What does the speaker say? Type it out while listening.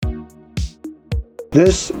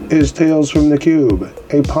This is Tales from the Cube,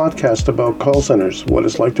 a podcast about call centers, what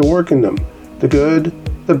it's like to work in them, the good,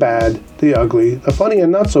 the bad, the ugly, the funny and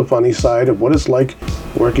not so funny side of what it's like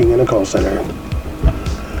working in a call center.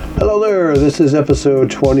 Hello there, this is episode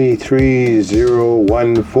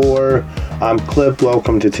 23014. I'm Clip,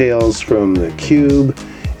 welcome to Tales from the Cube.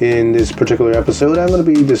 In this particular episode, I'm going to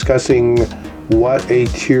be discussing what a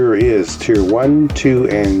tier is. Tier 1, 2,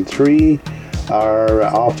 and 3 are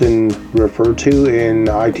often referred to in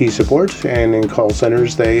IT support, and in call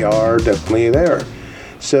centers they are definitely there.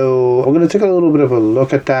 So we're going to take a little bit of a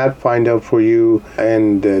look at that, find out for you,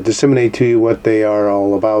 and disseminate to you what they are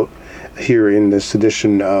all about here in this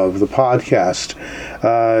edition of the podcast.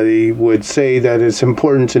 I would say that it's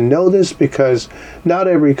important to know this because not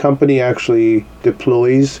every company actually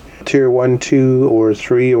deploys tier 1, 2, or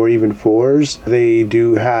 3, or even 4s. They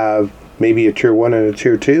do have maybe a tier 1 and a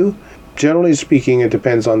tier 2. Generally speaking, it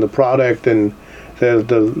depends on the product and the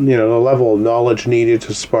level of knowledge needed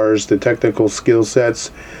as far as the technical skill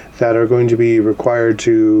sets that are going to be required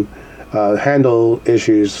to handle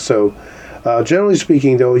issues. So generally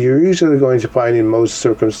speaking, though, you're usually going to find in most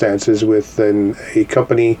circumstances within a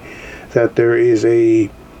company that there is a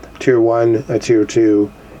tier 1, a tier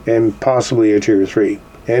 2, and possibly a tier 3,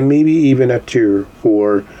 and maybe even a tier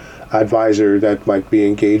 4 advisor that might be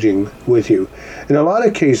engaging with you. In a lot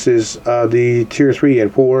of cases, the tier 3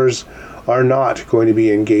 and 4s are not going to be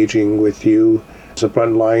engaging with you as a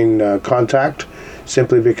frontline contact,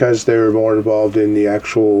 simply because they're more involved in the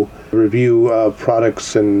actual review of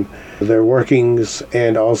products and their workings,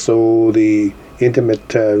 and also the intimate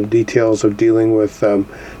details of dealing with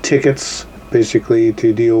tickets, basically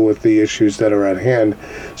to deal with the issues that are at hand.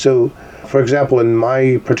 So, for example, in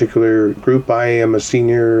my particular group, I am a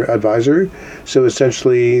senior advisor. So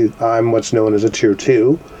essentially, I'm what's known as a tier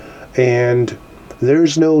 2, and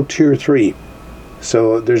there's no tier 3.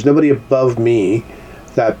 So there's nobody above me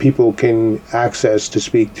that people can access to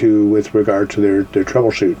speak to with regard to their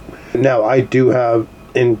troubleshoot. Now, I do have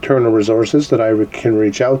internal resources that I can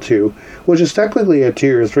reach out to, which is technically a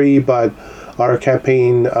tier 3, but our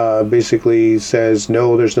campaign basically says,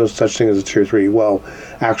 no, there's no such thing as a tier 3. Well,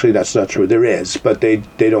 actually, that's not true. There is, but they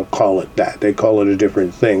don't call it that. They call it a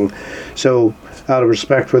different thing. So out of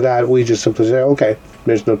respect for that, we just simply say, okay,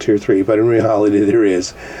 there's no tier 3, but in reality there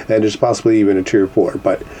is, and there's possibly even a tier 4.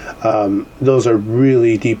 But those are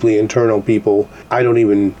really deeply internal people. I don't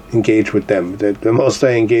even engage with them. The most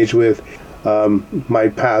I engage with, my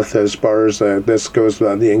path as far as this goes,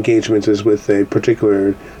 the engagement is with a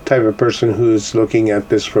particular type of person who's looking at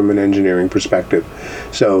this from an engineering perspective.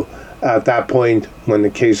 So at that point, when the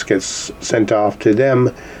case gets sent off to them,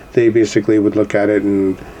 they basically would look at it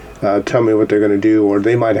and tell me what they're going to do, or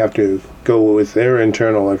they might have to go with their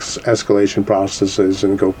internal escalation processes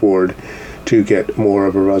and go forward to get more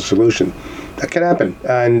of a resolution. That can happen,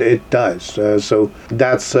 and it does. So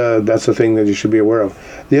that's the thing that you should be aware of.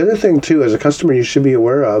 The other thing, too, as a customer, you should be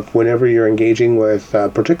aware of whenever you're engaging with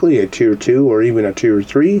particularly a tier 2 or even a tier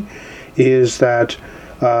 3, is that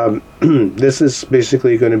this is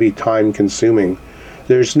basically going to be time-consuming.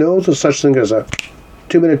 There's no such thing as a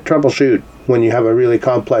 2-minute troubleshoot when you have a really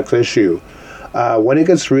complex issue. When it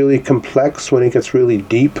gets really complex, when it gets really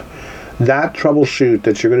deep, that troubleshoot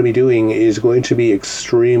that you're going to be doing is going to be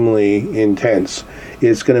extremely intense.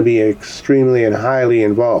 It's going to be extremely and highly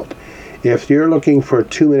involved. If you're looking for a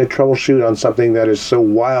 2-minute troubleshoot on something that is so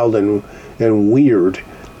wild and weird,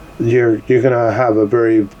 you're going to have a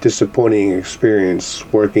very disappointing experience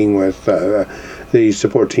working with the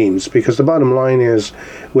support teams. Because the bottom line is,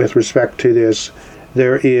 with respect to this,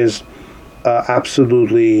 there is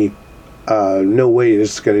absolutely no way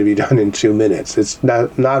this is going to be done in 2 minutes. It's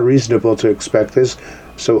not reasonable to expect this.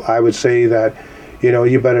 So I would say that,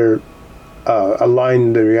 you better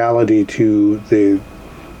align the reality to the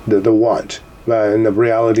want. And the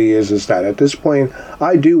reality is that at this point,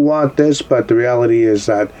 I do want this, but the reality is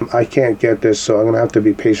that I can't get this, so I'm going to have to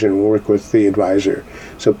be patient and work with the advisor.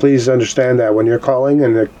 So please understand that when you're calling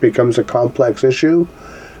and it becomes a complex issue,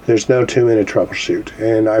 there's no 2-minute troubleshoot.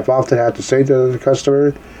 And I've often had to say to the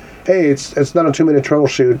customer, hey, it's not a 2-minute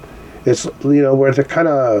troubleshoot. It's, we're the kind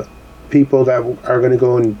of people that are going to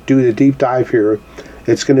go and do the deep dive here.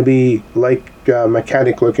 It's going to be like a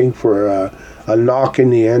mechanic looking for a knock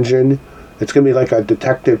in the engine. It's going to be like a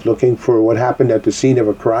detective looking for what happened at the scene of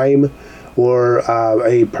a crime, or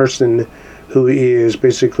a person who is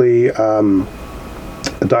basically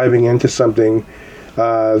diving into something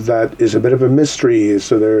that is a bit of a mystery.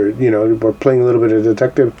 So we're playing a little bit of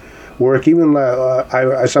detective work. Even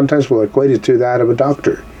I sometimes will equate it to that of a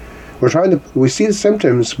doctor. we see the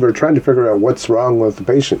symptoms, we're trying to figure out what's wrong with the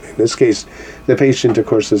patient. In this case, the patient, of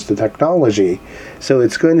course, is the technology. So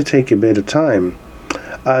it's going to take a bit of time.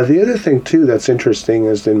 The other thing, too, that's interesting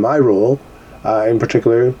is in my role, in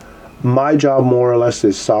particular, my job more or less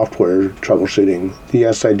is software troubleshooting.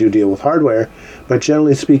 Yes, I do deal with hardware, but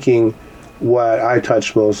generally speaking, what I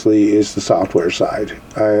touch mostly is the software side.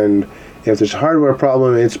 And if there's a hardware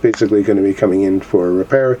problem, it's basically going to be coming in for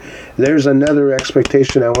repair. There's another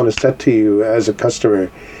expectation I want to set to you as a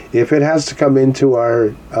customer. If it has to come into our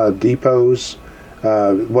depots,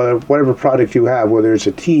 whatever product you have, whether it's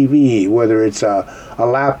a TV, whether it's a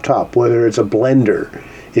laptop, whether it's a blender,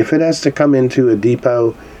 if it has to come into a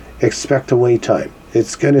depot, expect a wait time.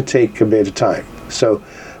 It's going to take a bit of time. So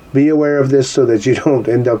be aware of this so that you don't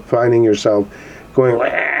end up finding yourself going,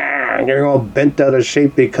 getting all bent out of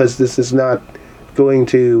shape because this is not going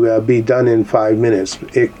to be done in 5 minutes.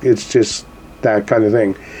 It's just that kind of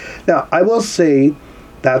thing. Now, I will say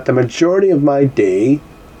that the majority of my day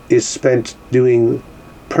is spent doing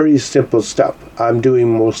pretty simple stuff. I'm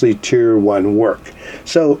doing mostly tier 1 work.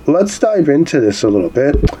 So let's dive into this a little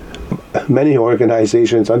bit. Many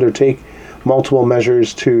organizations undertake multiple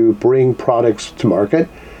measures to bring products to market,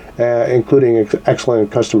 including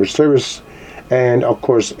excellent customer service. And of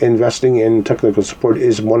course, investing in technical support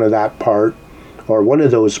is one of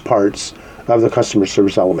those parts of the customer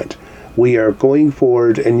service element. We are going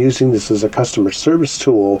forward and using this as a customer service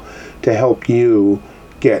tool to help you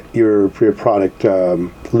get your product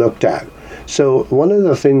looked at. So one of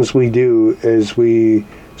the things we do is we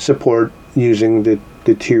support using the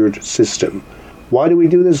tiered system. Why do we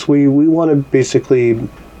do this? We want to basically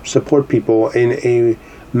support people in a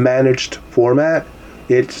managed format.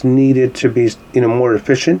 It's needed to be more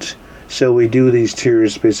efficient. So we do these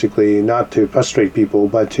tiers basically not to frustrate people,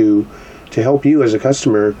 but to help you as a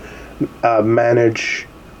customer manage,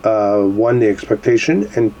 one, the expectation,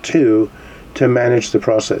 and two, to manage the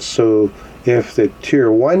process. So if the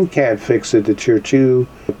tier 1 can't fix it, the tier 2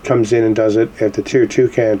 comes in and does it. If the tier 2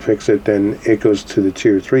 can't fix it, then it goes to the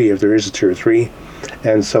tier 3, if there is a tier 3,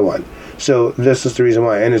 and so on. So this is the reason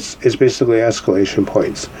why, and it's basically escalation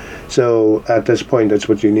points. So at this point, that's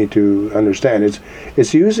what you need to understand.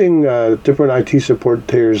 It's using different IT support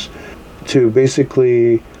tiers to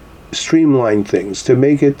basically streamline things, to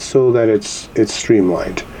make it so that it's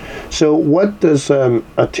streamlined. So what does a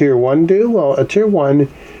tier 1 do? Well, a tier 1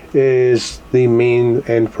 is the main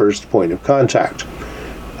and first point of contact.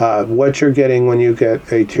 What you're getting when you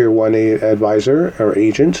get a tier 1 advisor or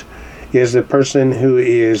agent is the person who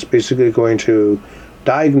is basically going to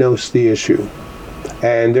diagnose the issue.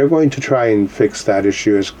 And they're going to try and fix that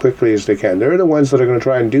issue as quickly as they can. They're the ones that are going to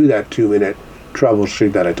try and do that 2-minute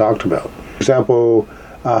troubleshoot that I talked about. For example,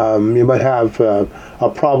 you might have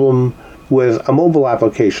a problem with a mobile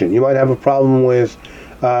application. You might have a problem with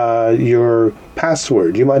your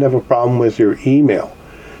password. You might have a problem with your email.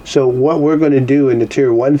 So what we're going to do in the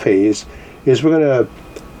tier 1 phase is we're going to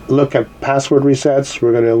look at password resets.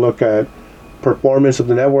 We're going to look at performance of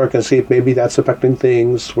the network and see if maybe that's affecting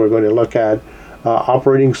things. We're going to look at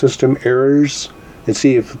operating system errors and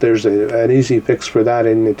see if there's an easy fix for that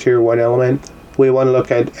in the tier 1 element. We want to look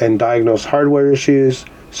at and diagnose hardware issues.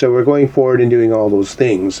 So we're going forward and doing all those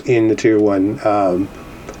things in the tier 1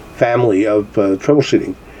 family of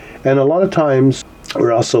troubleshooting. And a lot of times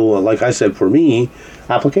we're also, like I said, for me,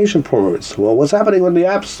 application performance. Well, what's happening with the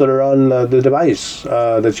apps that are on the device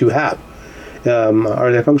that you have?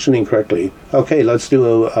 Are they functioning correctly? Okay, let's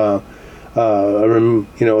do a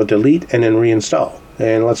delete and then reinstall.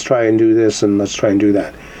 And let's try and do this and let's try and do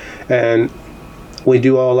that. And we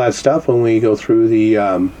do all that stuff when we go through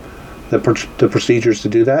the procedures to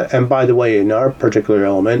do that. And by the way, in our particular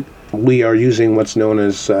element, we are using what's known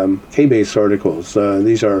as K-based articles.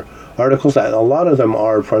 These are articles that a lot of them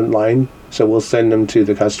are frontline, so we'll send them to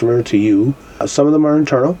the customer, to you. Some of them are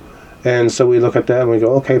internal, and so we look at that and we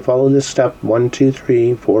go, okay, follow this step 1, 2,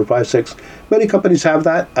 3, 4, 5, 6. Many companies have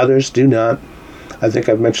that, others do not. I think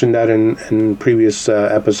I've mentioned that in previous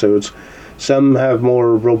episodes. Some have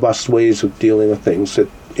more robust ways of dealing with things.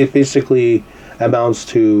 It basically amounts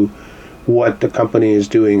to what the company is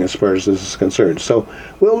doing as far as this is concerned. So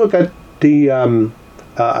we'll look at the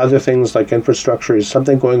other things like infrastructure. Is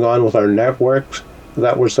something going on with our networks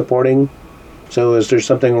that we're supporting? So is there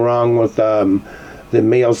something wrong with the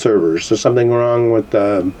mail servers? Is there something wrong with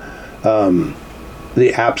the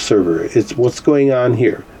app server? It's what's going on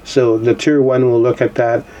here. So the tier 1 will look at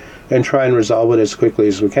that and try and resolve it as quickly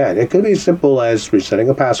as we can. It could be as simple as resetting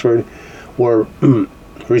a password or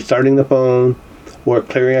restarting the phone, or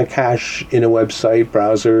clearing a cache in a website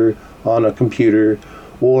browser on a computer,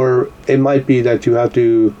 or it might be that you have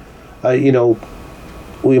to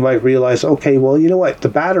we might realize, okay, well, you know what, the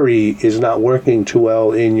battery is not working too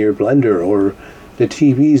well in your blender, or the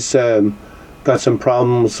TV's got some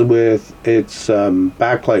problems with its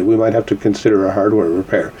backlight. We might have to consider a hardware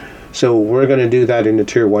repair. So we're going to do that in the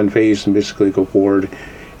tier 1 phase and basically go forward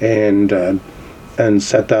and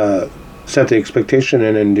set the expectation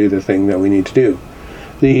and then do the thing that we need to do.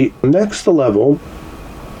 The next level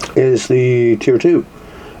is the tier 2.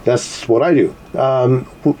 That's what I do.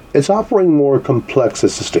 It's offering more complex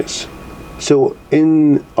assistance. So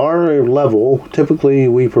in our level, typically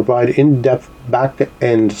we provide in-depth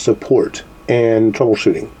back-end support and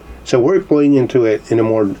troubleshooting. So we're going into it in a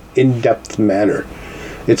more in-depth manner.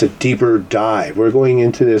 It's a deeper dive. We're going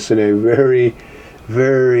into this in a very,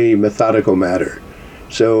 very methodical manner.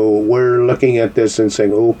 So we're looking at this and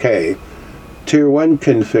saying, okay, tier 1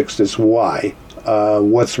 can fix this. Why?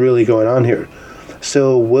 What's really going on here?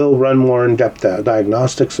 So we'll run more in-depth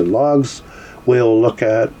diagnostics and logs. We'll look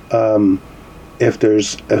at if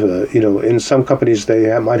there's, in some companies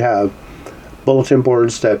they might have bulletin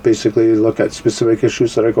boards that basically look at specific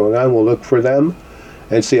issues that are going on. We'll look for them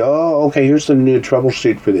and see, oh, okay, here's the new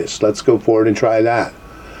troubleshoot for this. Let's go forward and try that.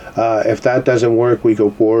 If that doesn't work, we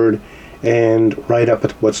go forward and write up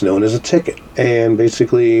what's known as a ticket. And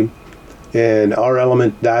basically, in our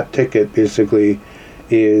element, that ticket basically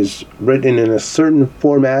is written in a certain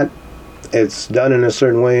format. It's done in a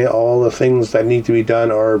certain way. All the things that need to be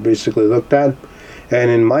done are basically looked at.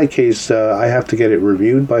 And in my case, I have to get it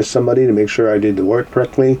reviewed by somebody to make sure I did the work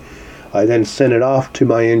correctly. I then send it off to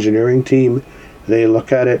my engineering team. They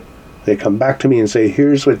look at it. They come back to me and say,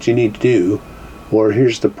 here's what you need to do, or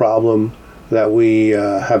here's the problem that we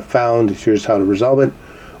have found. Here's how to resolve it.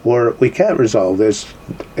 Or we can't resolve this.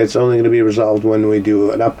 It's only going to be resolved when we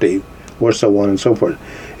do an update, or so on and so forth.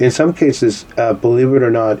 In some cases, believe it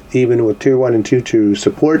or not, even with tier 1 and tier 2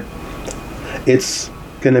 support, it's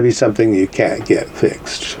going to be something you can't get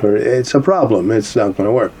fixed, or it's a problem. It's not going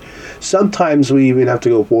to work. Sometimes we even have to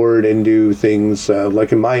go forward and do things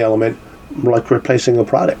like in my element, like replacing a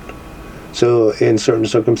product. So in certain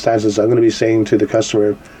circumstances, I'm going to be saying to the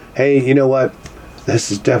customer, hey, you know what?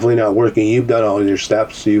 This is definitely not working. You've done all your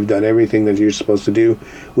steps. You've done everything that you're supposed to do.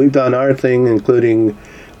 We've done our thing, including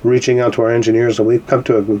reaching out to our engineers, and we've come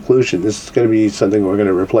to a conclusion. This is going to be something we're going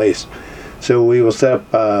to replace. So we will set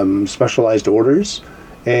up specialized orders,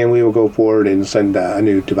 and we will go forward and send a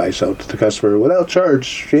new device out to the customer without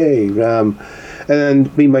charge. Yay. And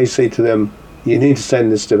then we might say to them, you need to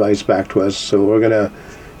send this device back to us. So we're going to,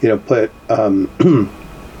 put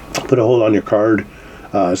put a hold on your card.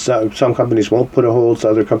 Some companies won't put a hold. So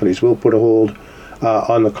other companies will put a hold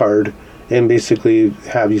on the card and basically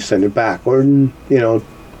have you send it back, or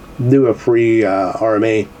do a free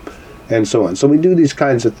RMA and so on. So we do these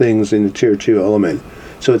kinds of things in the tier 2 element.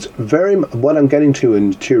 So it's what I'm getting to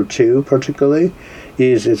in tier 2 particularly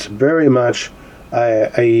is it's very much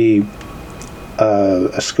a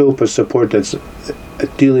scope of support that's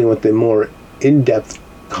dealing with the more in-depth,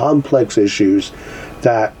 complex issues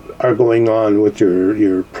that are going on with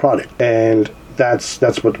your product, and that's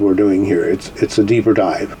what we're doing here. It's a deeper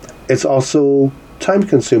dive. It's also time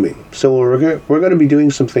consuming. So we're going to be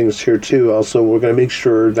doing some things here too. Also, we're going to make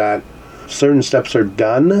sure that certain steps are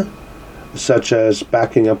done, such as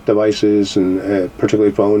backing up devices and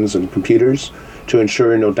particularly phones and computers, to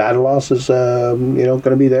ensure no data loss is going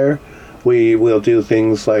to be there. We will do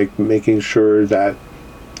things like making sure that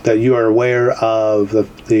you are aware of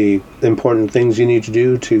the important things you need to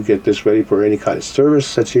do to get this ready for any kind of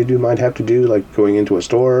service that you might have to do, like going into a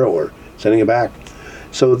store or sending it back.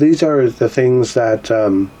 So these are the things that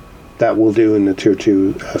we'll do in the tier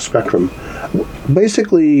 2 spectrum.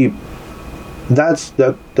 Basically, that's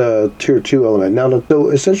the tier 2 element. Now, so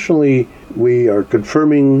essentially, we are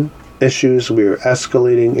confirming issues, we are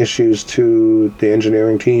escalating issues to the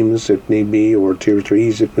engineering teams if need be, or tier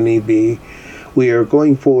 3s if need be. We are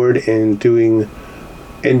going forward and doing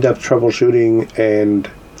in-depth troubleshooting, and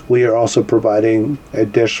we are also providing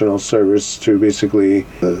additional service to basically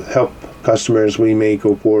help customers. We may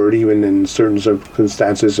go forward even in certain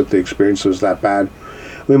circumstances if the experience was that bad.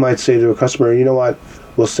 We might say to a customer, you know what,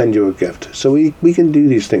 we'll send you a gift. So we can do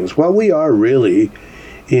these things. Well, we are really,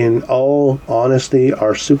 in all honesty,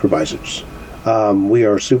 our supervisors. We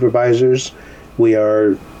are supervisors. We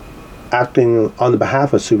are acting on the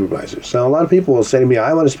behalf of supervisors. Now, a lot of people will say to me,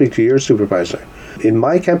 I want to speak to your supervisor. In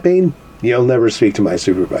my campaign, you'll never speak to my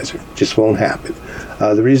supervisor. It just won't happen.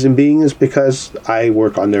 The reason being is because I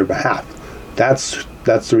work on their behalf. That's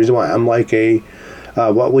the reason why. I'm like a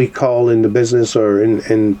what we call in the business, or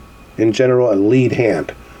in general, a lead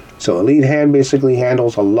hand. So a lead hand basically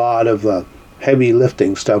handles a lot of heavy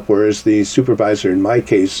lifting stuff, whereas the supervisor, in my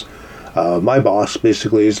case, my boss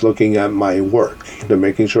basically is looking at my work. They're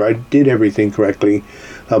making sure I did everything correctly,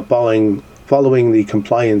 following the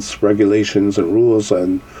compliance regulations and rules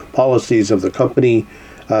and policies of the company,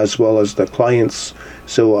 as well as the clients.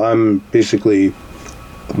 So I'm basically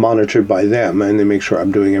monitored by them, and they make sure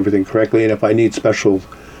I'm doing everything correctly. And if I need special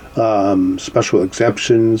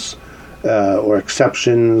exemptions or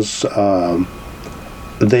exceptions,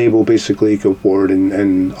 they will basically go forward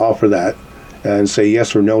and offer that and say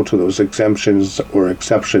yes or no to those exemptions or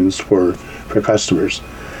exceptions for customers.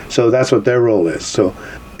 So that's what their role is. So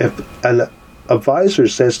if an advisor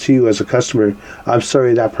says to you as a customer, I'm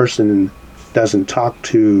sorry, that person doesn't talk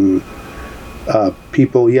to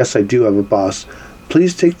people. Yes, I do have a boss.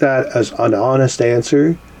 Please take that as an honest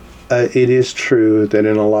answer. It is true that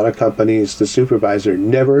in a lot of companies, the supervisor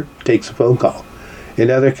never takes a phone call.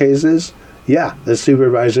 In other cases, yeah, the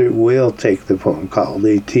supervisor will take the phone call.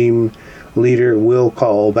 The team leader will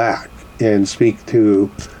call back and speak to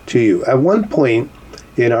you. At one point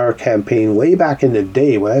in our campaign, way back in the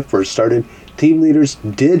day when I first started, team leaders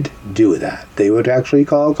did do that. They would actually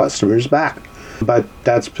call customers back. But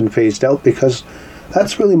that's been phased out because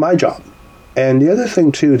that's really my job. And the other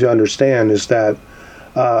thing, too, to understand is that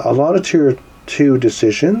a lot of Tier 2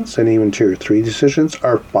 decisions and even Tier 3 decisions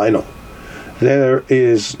are final. There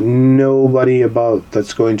is nobody above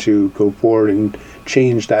that's going to go forward and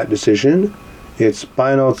change that decision. It's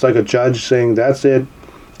final. It's like a judge saying, that's it.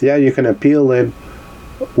 Yeah, you can appeal it.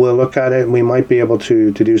 We'll look at it. We might be able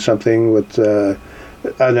to do something with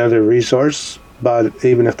another resource. But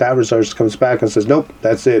even if that resource comes back and says, nope,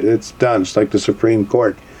 that's it. It's done. It's like the Supreme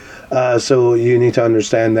Court. So you need to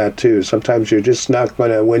understand that too. Sometimes you're just not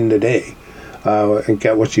going to win the day and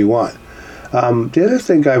get what you want. The other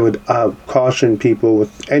thing I would caution people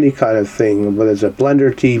with any kind of thing, whether it's a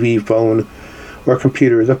blender, TV, phone, or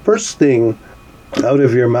computer, the first thing out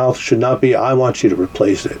of your mouth should not be, I want you to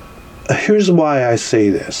replace it. Here's why I say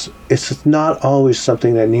this. It's not always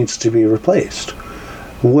something that needs to be replaced.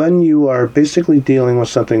 When you are basically dealing with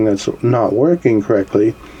something that's not working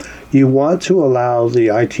correctly, you want to allow the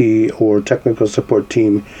IT or technical support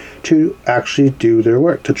team to actually do their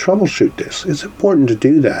work, to troubleshoot this. It's important to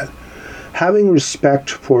do that. Having respect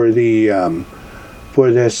for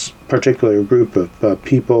for this particular group of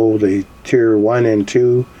people, the Tier 1 and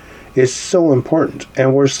 2, is so important.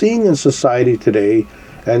 And we're seeing in society today,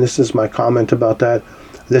 and this is my comment about that,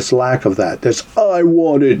 this lack of that, this I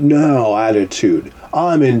want it now attitude,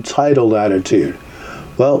 I'm entitled attitude.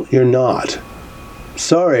 Well, you're not.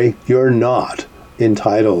 Sorry, you're not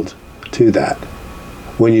entitled to that.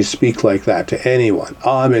 When you speak like that to anyone,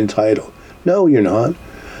 I'm entitled. No, you're not.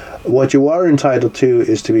 What you are entitled to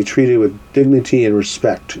is to be treated with dignity and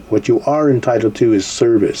respect. What you are entitled to is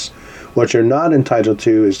service. What you're not entitled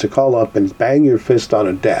to is to call up and bang your fist on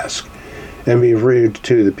a desk and be rude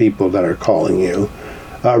to the people that are calling you,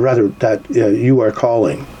 you are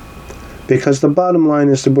calling. Because the bottom line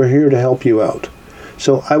is that we're here to help you out.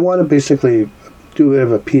 So I want to basically do a bit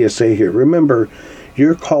of a PSA here. Remember,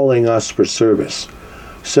 you're calling us for service.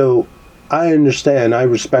 So I understand, I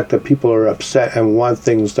respect that people are upset and want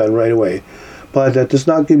things done right away, but that does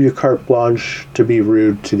not give you carte blanche to be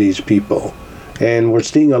rude to these people. And we're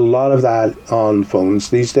seeing a lot of that on phones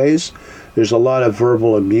these days. There's a lot of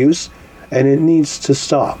verbal abuse, and it needs to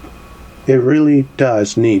stop. It really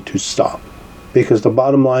does need to stop. Because the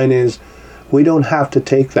bottom line is, we don't have to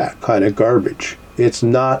take that kind of garbage. It's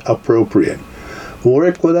not appropriate.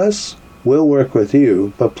 Work with us, we'll work with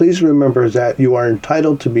you, but please remember that you are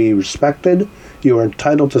entitled to be respected, you are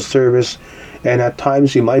entitled to service, and at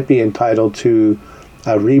times you might be entitled to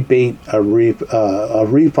a rebate, a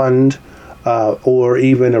refund, or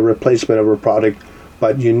even a replacement of a product,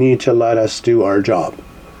 but you need to let us do our job.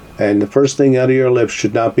 And the first thing out of your lips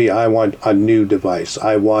should not be, I want a new device,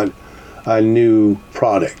 I want a new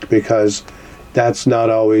product, because that's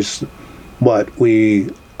not always what we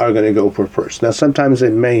are going to go for first. Now, sometimes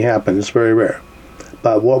it may happen. It's very rare.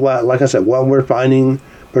 But like I said, what we're finding,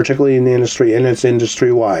 particularly in the industry, and it's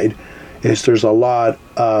industry-wide, is there's a lot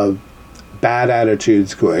of bad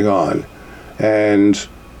attitudes going on. And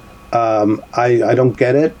I don't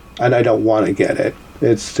get it, and I don't want to get it.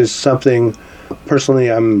 It's just something,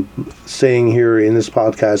 personally, I'm saying here in this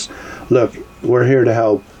podcast, look, we're here to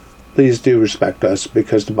help. Please do respect us,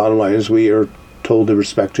 because the bottom line is we are told to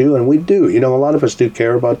respect you, and we do. You know, a lot of us do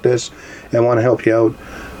care about this and want to help you out,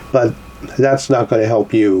 but that's not going to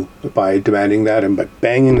help you by demanding that and by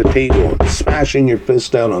banging the table and smashing your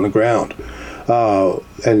fist down on the ground.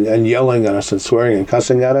 and yelling at us and swearing and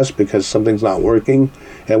cussing at us because something's not working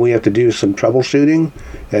and we have to do some troubleshooting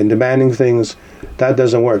and demanding things. That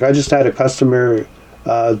doesn't work. I just had a customer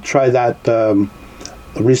try that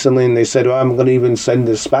recently, and they said, well, I'm going to even send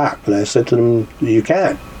this back. And I said to them, you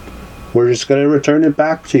can't. We're just going to return it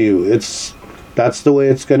back to you. That's the way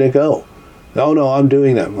it's going to go. No, I'm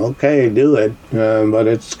doing that. Okay, do it, but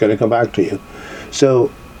it's going to come back to you.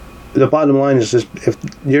 So the bottom line is just, if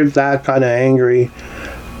you're that kind of angry,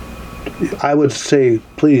 I would say,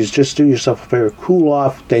 please just do yourself a favor, cool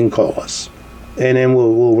off, then call us, and then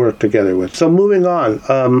we'll work together with. So moving on,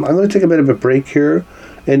 I'm going to take a bit of a break here,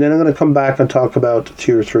 and then I'm going to come back and talk about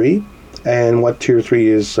Tier 3 and what Tier 3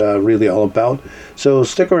 is really all about. So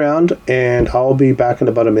stick around, and I'll be back in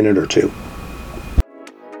about a minute or two.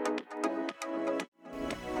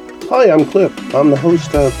 Hi, I'm Cliff. I'm the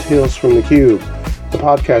host of Tales from the Cube, the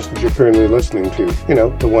podcast that you're currently listening to. You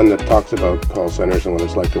know, the one that talks about call centers and what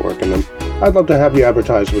it's like to work in them. I'd love to have you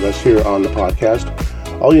advertise with us here on the podcast.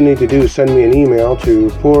 All you need to do is send me an email to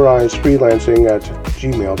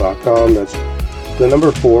foureyesfreelancing@gmail.com. That's the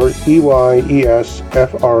number 4,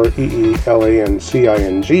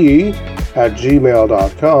 EYESFREELANCING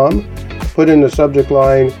 @gmail.com. Put in the subject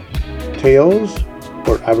line Tales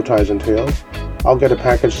or advertising Tales. I'll get a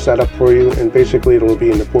package set up for you, and basically it'll be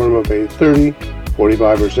in the form of a 30,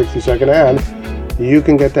 45, or 60-second ad. You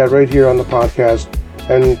can get that right here on the podcast.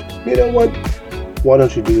 And you know what? Why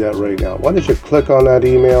don't you do that right now? Why don't you click on that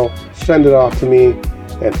email, send it off to me,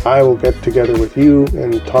 and I will get together with you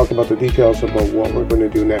and talk about the details about what we're going to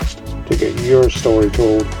do next to get your story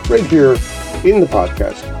told right here in the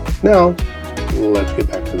podcast. Now, let's get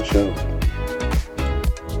back to the show.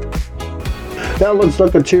 Now let's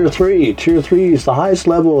look at Tier 3. Tier 3 is the highest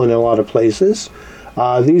level in a lot of places.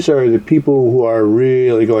 These are the people who are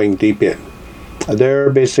really going deep in. They're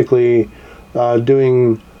basically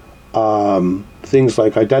doing things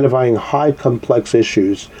like identifying high complex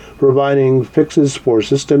issues, providing fixes for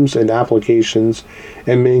systems and applications,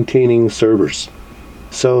 and maintaining servers.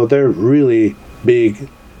 So they're really big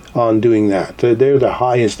on doing that. They're the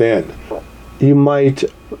highest end. You might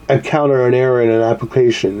encounter an error in an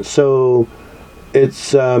application. So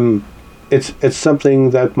it's something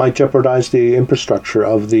that might jeopardize the infrastructure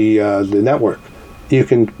of the network. You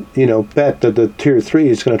can bet that the Tier 3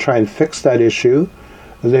 is going to try and fix that issue.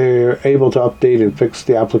 They're able to update and fix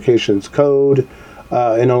the application's code.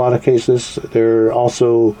 In a lot of cases, they're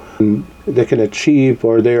also able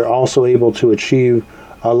to achieve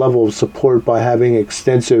a level of support by having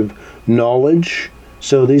extensive knowledge.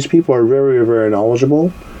 So these people are very, very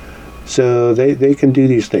knowledgeable. So they can do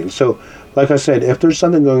these things. So like I said, if there's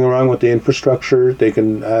something going wrong with the infrastructure, they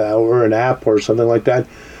can, or an app or something like that,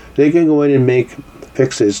 they can go in and make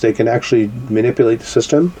fixes. They can actually manipulate the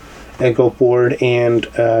system and go forward and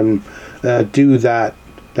do that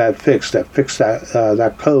fix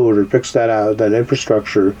that code, or fix that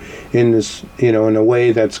infrastructure in this, in a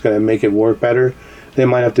way that's going to make it work better. They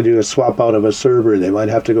might have to do a swap out of a server. They might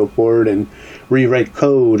have to go forward and rewrite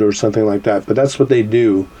code or something like that. But that's what they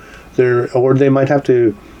do. Or they might have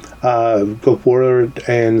to go forward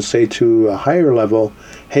and say to a higher level,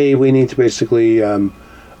 hey, we need to basically do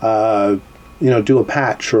a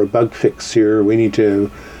patch or a bug fix here. We need to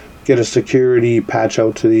get a security patch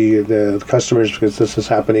out to the customers because this is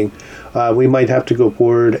happening. We might have to go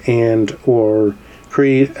forward or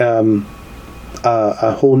create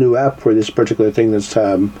a whole new app for this particular thing that's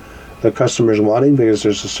the customer's wanting, because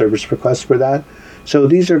there's a service request for that. So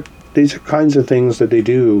these are kinds of things that they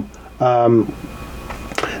do.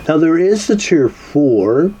 Now there is the Tier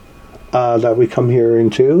 4 that we come here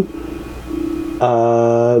into.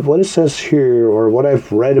 What it says here, or what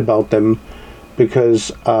I've read about them,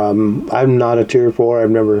 because I'm not a Tier 4, I've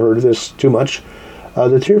never heard of this too much.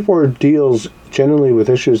 The Tier 4 deals generally with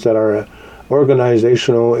issues that are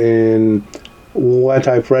organizational, and what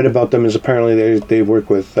I've read about them is apparently they work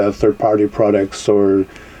with third-party products or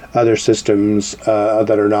other systems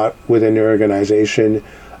that are not within the organization.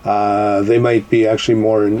 They might be actually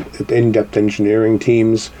more in-depth engineering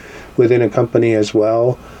teams within a company as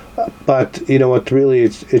well. But you know what? Really,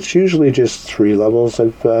 it's usually just 3 levels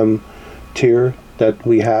of tier that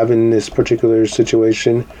we have in this particular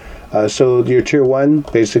situation. So your Tier 1,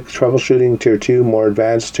 basic troubleshooting. Tier 2, more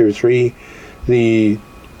advanced. Tier 3, the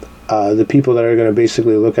people that are going to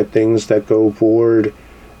basically look at things that go forward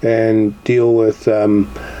and deal with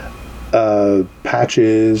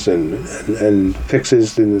patches and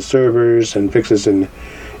fixes in the servers and fixes in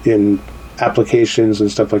applications and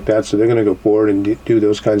stuff like that. So they're going to go forward and do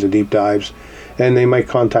those kinds of deep dives, and they might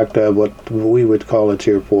contact what we would call a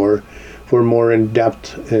Tier 4 for more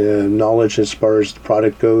in-depth knowledge as far as the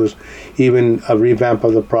product goes. Even a revamp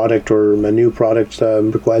of the product or a new product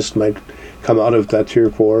request might come out of that tier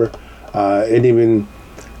 4. And even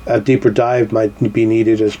a deeper dive might be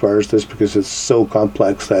needed as far as this, because it's so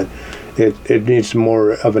complex that it needs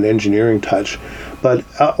more of an engineering touch. But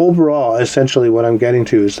overall, essentially what I'm getting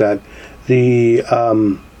to is that the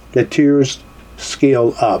tiers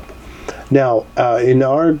scale up. Now, in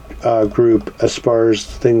our group, as far as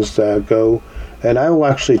things go, and I will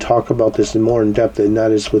actually talk about this in more in depth, and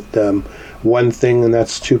that is with one thing, and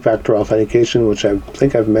that's two-factor authentication, which I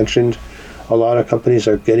think I've mentioned a lot of companies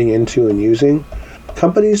are getting into and using.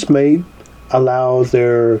 Companies may allow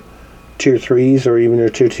their tier 3s or even their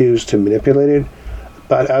tier 2s to manipulate it,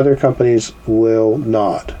 but other companies will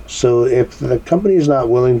not. So if the company is not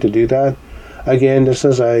willing to do that, again, this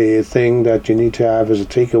is a thing that you need to have as a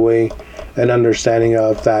takeaway, an understanding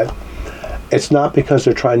of that it's not because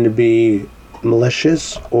they're trying to be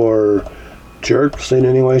malicious or jerks in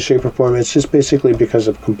any way, shape, or form. It's just basically because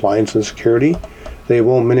of compliance and security. They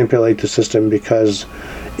won't manipulate the system because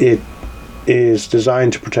it is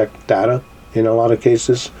designed to protect data in a lot of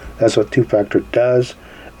cases. That's what two-factor does.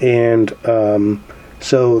 And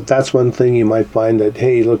so that's one thing you might find that,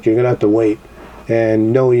 hey, look, you're going to have to wait.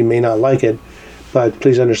 And no, you may not like it, but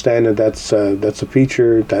please understand that that's a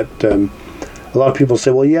feature that a lot of people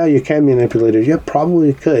say, well, yeah, you can manipulate it. Yeah,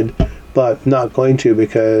 probably could, but not going to,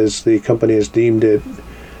 because the company has deemed it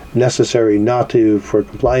necessary not to, for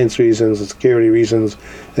compliance reasons and security reasons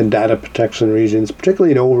and data protection reasons,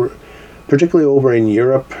 particularly over in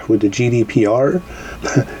Europe with the GDPR.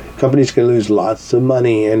 Companies can lose lots of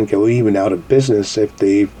money and go even out of business if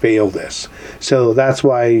they fail this. So that's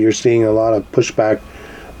why you're seeing a lot of pushback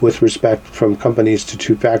with respect from companies to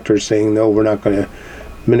two factors, saying, no, we're not going to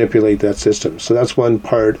manipulate that system. So that's one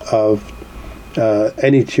part of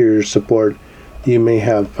any tier support you may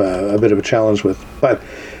have a bit of a challenge with. But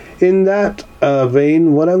in that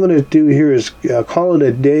vein, what I'm going to do here is call it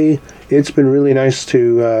a day. It's been really nice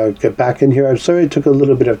to get back in here. I'm sorry it took a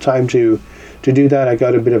little bit of time to do that. I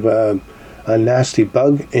got a bit of a nasty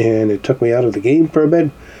bug, and it took me out of the game for a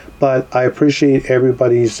bit. But I appreciate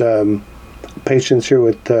everybody's patience here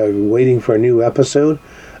with waiting for a new episode.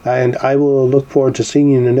 And I will look forward to seeing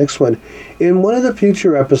you in the next one. In one of the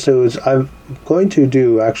future episodes, I'm going to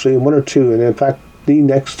do, actually, one or two, and in fact, the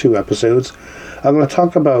next two episodes, I'm going to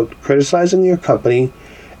talk about criticizing your company,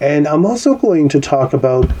 and I'm also going to talk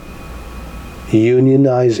about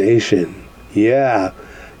unionization. Yeah,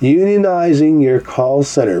 unionizing your call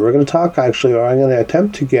center. We're going to talk, actually, or I'm going to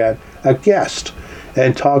attempt to get a guest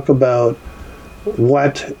and talk about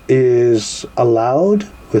what is allowed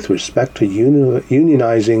with respect to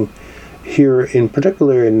unionizing here, in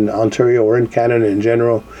particular in Ontario or in Canada in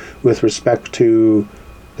general, with respect to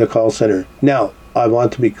the call center. Now, I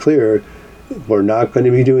want to be clear, we're not going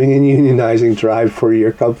to be doing a unionizing drive for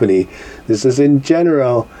your company. This is in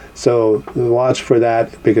general, so watch for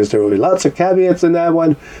that, because there will be lots of caveats in that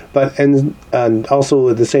one. But and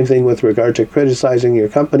also the same thing with regard to criticizing your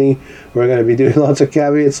company. We're going to be doing lots of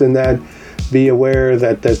caveats in that. Be aware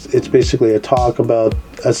that it's basically a talk about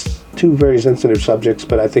two very sensitive subjects,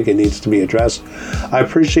 but I think it needs to be addressed. I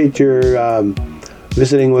appreciate your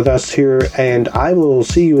visiting with us here, and I will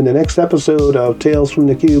see you in the next episode of Tales from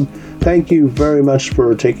the Cube. Thank you very much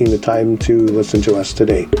for taking the time to listen to us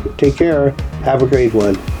today. Take care. Have a great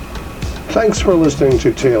one. Thanks for listening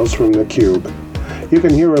to Tales from the Cube. You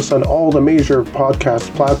can hear us on all the major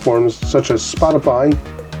podcast platforms such as Spotify,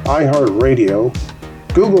 iHeartRadio,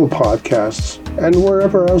 Google Podcasts, and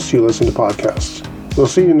wherever else you listen to podcasts. We'll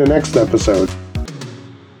see you in the next episode.